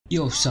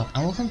Yo, sup,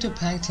 and welcome to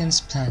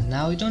Plankton's Plan.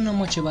 Now, I don't know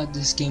much about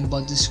this game,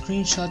 but the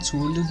screenshots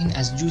were looking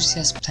as juicy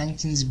as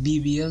Plankton's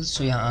BBL,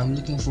 so yeah, I'm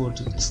looking forward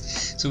to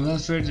this. So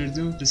without further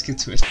ado, let's get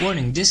to it.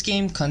 Warning, this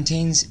game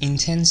contains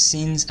intense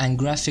scenes and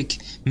graphic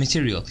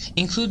material,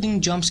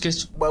 including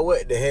jumpscares. But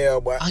what the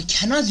hell, boy? I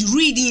cannot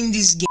read in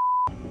this game.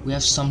 We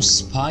have some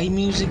spy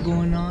music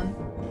going on.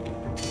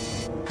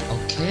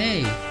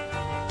 Okay.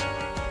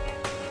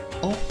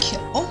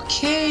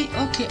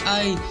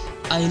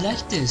 I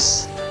like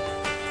this.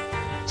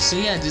 So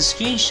yeah, the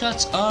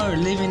screenshots are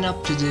living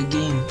up to the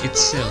game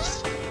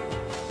itself.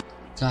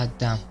 God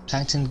damn,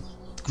 Plankton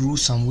grew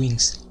some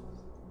wings.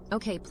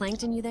 Okay,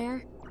 Plankton, you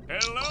there?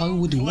 Hello, Call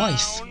with the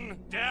wife.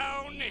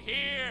 Down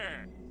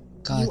here.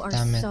 God you are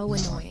damn it. so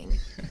annoying.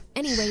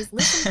 Anyways,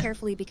 listen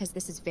carefully because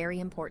this is very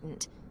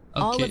important.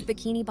 Okay. All of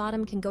Bikini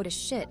Bottom can go to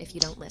shit if you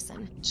don't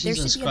listen. Jesus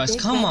there should be Christ, a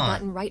big come red on.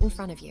 button right in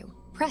front of you.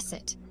 Press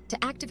it to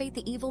activate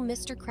the evil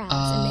Mr. Krabs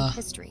and make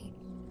history.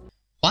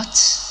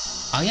 What?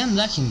 I am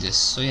liking this,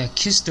 so yeah,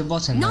 kiss the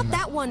button. Not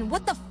that one!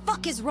 What the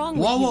fuck is wrong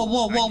with you?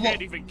 Whoa. I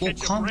can't even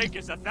catch a break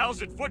as a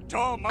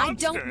 1,000-foot-tall monster. I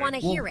don't want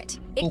to hear it.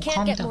 It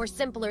can't get more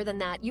simpler than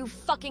that, you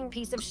fucking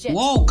piece of shit.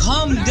 Whoa,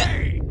 calm down.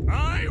 Hey,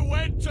 I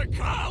went to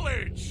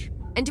college.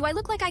 And do I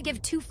look like I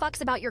give two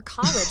fucks about your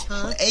college,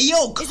 huh? Hey,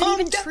 yo, Is it calm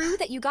even down. true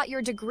that you got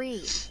your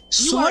degree? You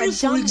Sorry are a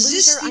for dumb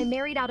existing. loser I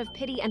married out of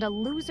pity and a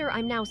loser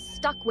I'm now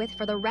stuck with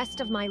for the rest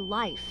of my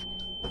life.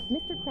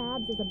 Mr.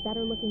 Krabs is a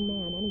better looking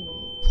man anyway.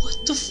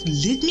 What the f?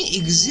 Let me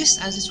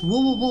exist as this.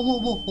 Whoa,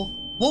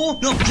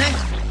 no, Plank.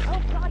 Oh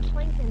god,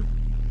 Plankton.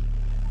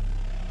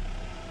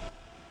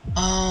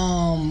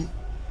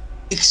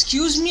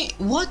 Excuse me,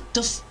 what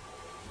the f?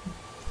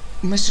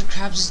 Mr.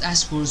 Krabs'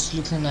 ass was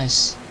looking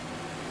nice.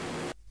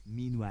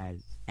 Meanwhile,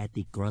 at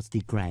the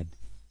Krusty Krab.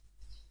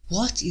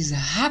 What is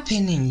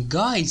happening,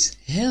 guys?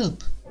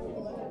 Help!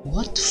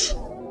 What the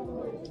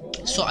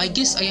f? So I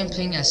guess I am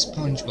playing as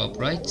Spongebob,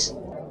 right?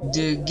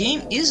 The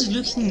game is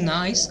looking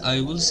nice,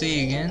 I will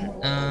say again.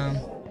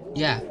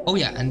 Yeah. Oh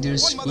yeah, and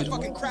there's One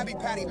motherfucking Krabby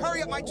Patty.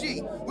 Hurry up, my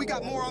G. We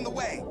got more on the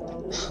way.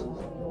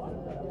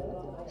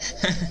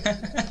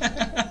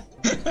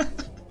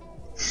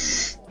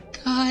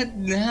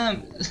 God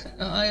damn.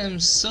 I am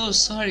so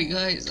sorry,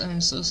 guys. I'm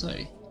so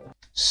sorry.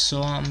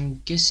 So I'm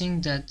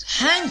guessing that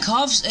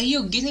handcuffs. Hey,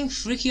 you're getting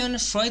freaky on a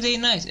Friday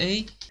night,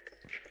 eh?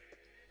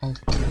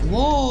 Okay.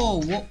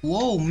 Whoa,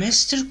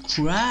 Mr.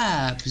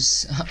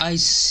 Krabs. I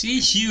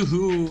see you.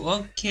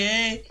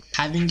 Okay.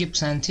 Having a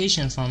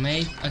plantation farm,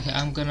 eh? Okay,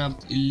 I'm gonna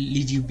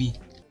leave you be.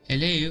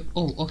 Hello.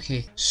 Oh,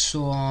 okay.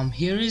 So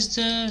here is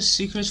the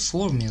secret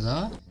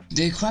formula.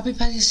 The Krabby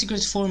Patty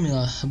secret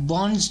formula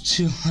bonds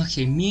to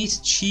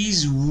meat,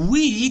 cheese,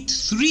 wheat,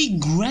 3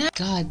 grams.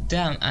 God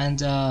damn.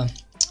 And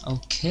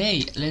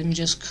okay, let me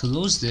just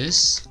close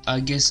this. I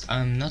guess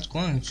I'm not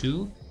going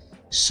to.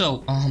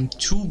 So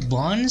 2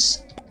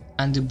 buns.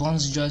 And the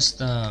buns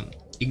just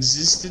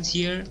existed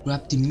here.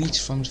 Grab the meat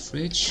from the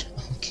fridge.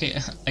 Okay,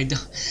 I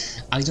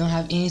don't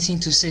have anything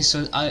to say.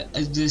 So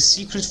the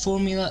secret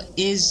formula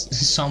is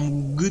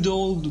some good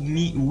old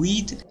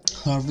weed.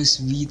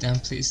 Harvest weed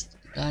and place.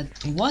 God,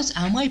 what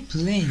am I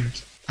playing?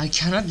 I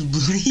cannot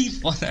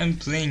believe what I'm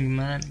playing,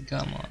 man.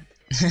 Come on.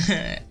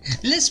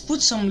 Let's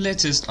put some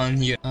letters on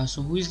here.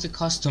 So who is the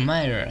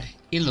customer?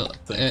 Hello.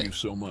 Thank you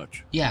so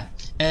much. Yeah.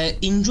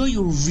 Enjoy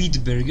your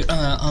wheat burger.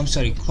 I'm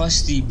sorry,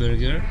 crusty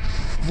burger.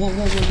 Whoa.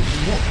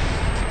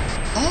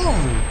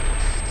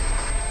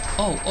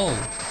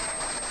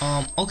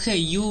 Oh. Okay,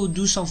 you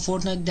do some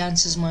Fortnite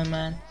dances, my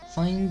man.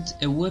 Find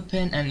a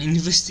weapon and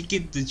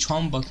investigate the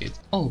chum bucket.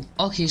 Oh,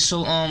 okay.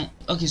 So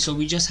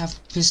we just have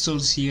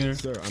pistols here.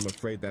 Sir, I'm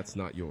afraid that's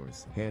not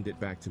yours. Hand it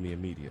back to me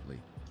immediately.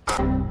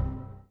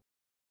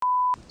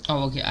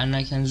 Oh, okay, and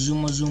I can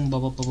zoom,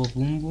 baba,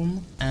 boom,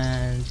 boom,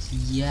 and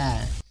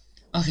yeah.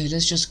 Okay,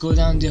 let's just go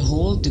down the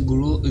hole, the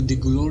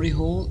glory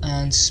hole,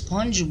 and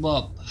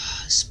Spongebob,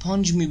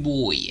 sponge me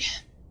boy.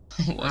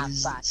 What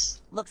is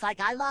this? Looks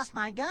like I lost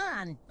my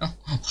gun. Oh,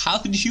 how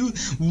do you?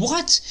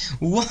 What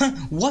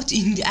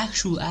in the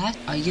actual act?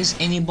 I guess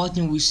any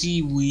button we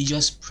see, we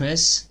just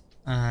press,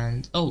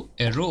 and oh,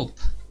 a rope.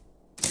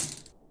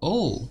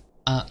 Oh,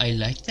 I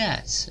like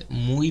that.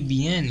 Muy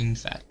bien, in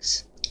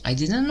fact. I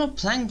didn't know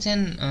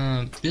Plankton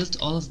built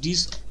all of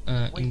these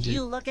Would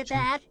you look at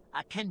that?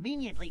 A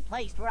conveniently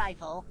placed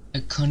rifle.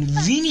 A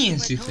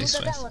conveniently placed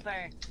rifle.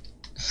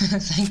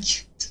 Thank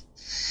you.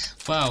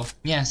 Wow.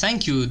 Yeah,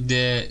 thank you,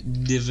 the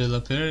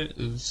developer.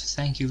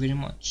 Thank you very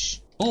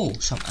much. Oh,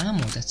 some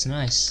ammo. That's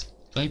nice.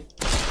 Do I?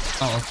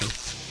 Oh, okay.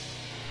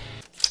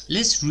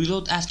 Let's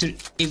reload after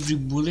every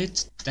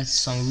bullet. That's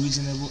some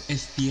reasonable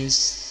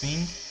FPS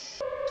thing.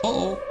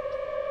 Oh.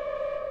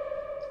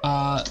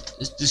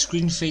 The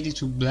screen faded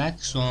to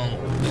black, so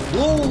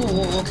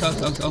whoa, okay.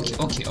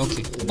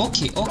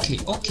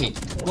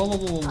 Whoa,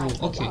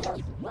 okay.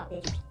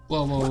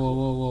 Whoa.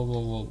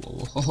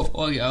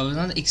 Oh, yeah, I was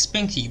not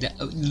expecting that.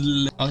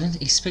 Whoa,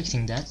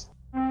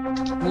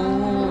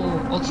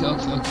 okay.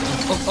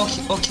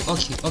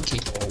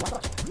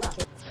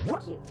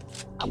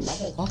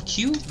 Fuck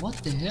you, what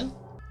the hell?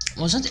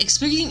 Was not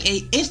expecting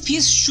a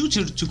FPS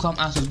shooter to come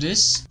out of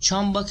this.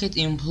 Chum Bucket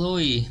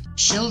employee.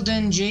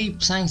 Sheldon J.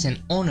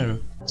 Plankton owner.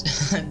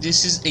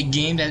 This is a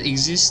game that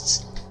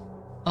exists.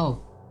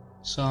 Oh,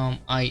 so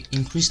I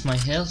increased my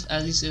health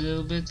at least a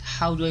little bit.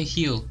 How do I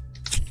heal?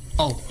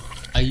 Oh,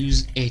 I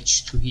use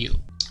H to heal.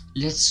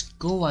 Let's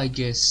go, I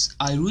guess.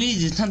 I really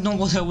did not know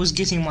what I was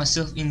getting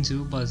myself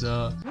into, but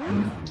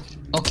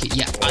okay,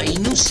 yeah, I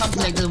knew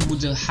something like that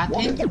would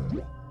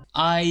happen.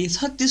 I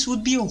thought this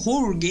would be a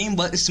horror game,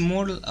 but it's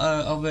more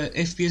of a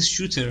FPS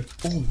shooter.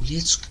 Oh,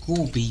 let's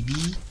go,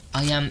 baby.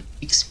 I am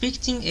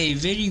expecting a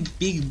very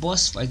big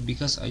boss fight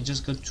because I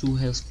just got 2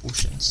 health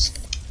potions.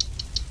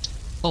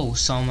 Oh,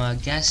 some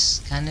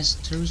gas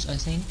canisters, I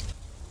think.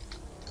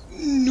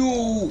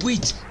 No,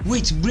 wait,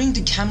 bring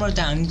the camera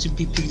down. I need to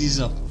pick this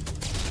up.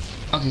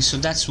 Okay, so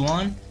that's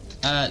one.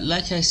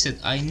 Like I said,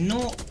 I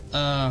know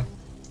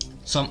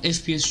some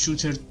FPS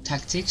shooter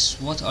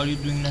tactics. What are you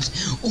doing next?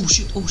 Oh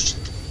shit, oh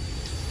shit.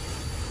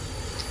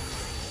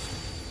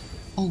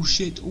 Oh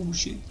shit, oh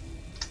shit.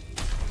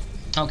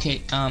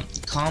 Okay,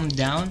 calm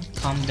down,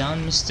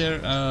 Mr.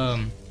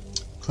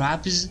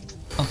 Krabs.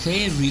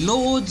 Okay,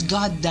 reload,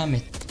 god damn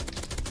it.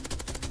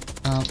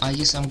 I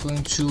guess I'm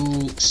going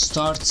to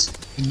start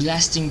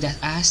blasting that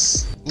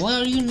ass. Why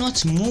are you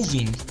not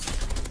moving?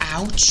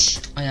 Ouch.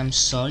 I am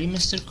sorry,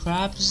 Mr.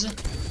 Krabs.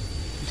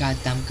 God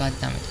damn it.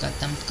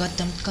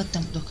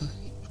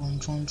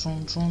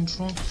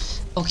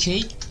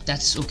 Okay, okay,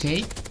 that's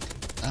okay.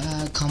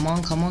 Come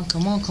on.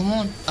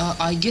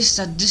 I guess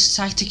that this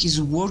tactic is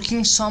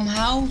working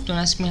somehow. Don't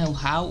ask me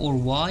how or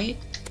why.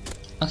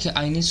 Okay,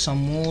 I need some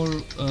more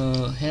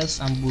health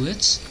and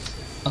bullets.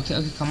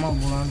 Okay, come on,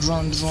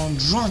 run.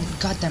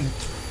 God damn it.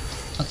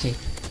 Okay,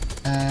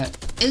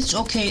 it's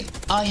okay.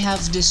 I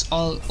have this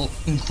all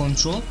in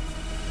control.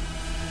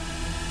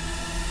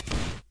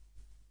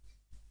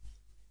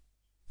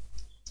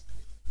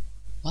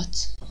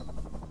 What?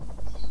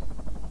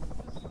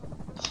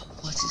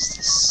 What is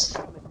this?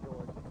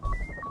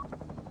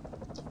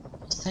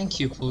 Thank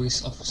you,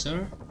 police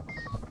officer.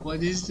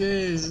 What is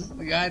this?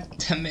 God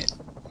damn it.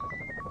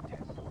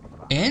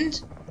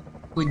 And?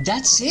 Wait,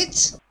 that's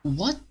it?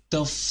 What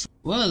the f—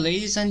 Well,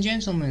 ladies and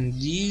gentlemen,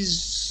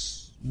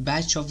 these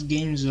batch of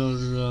games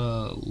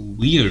are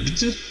weird,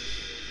 to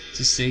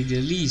say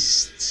the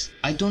least.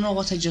 I don't know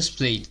what I just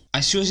played. I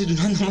seriously do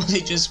not know what I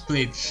just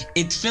played.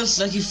 It felt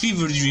like a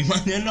fever dream.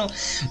 I don't know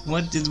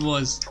what it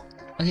was.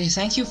 Okay,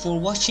 thank you for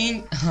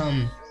watching.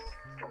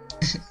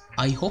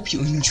 I hope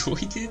you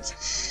enjoyed it,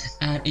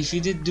 and if you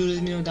did, do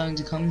let me know down in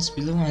the comments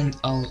below, and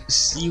I'll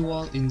see you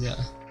all in the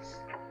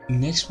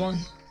next one.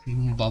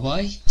 Bye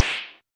bye.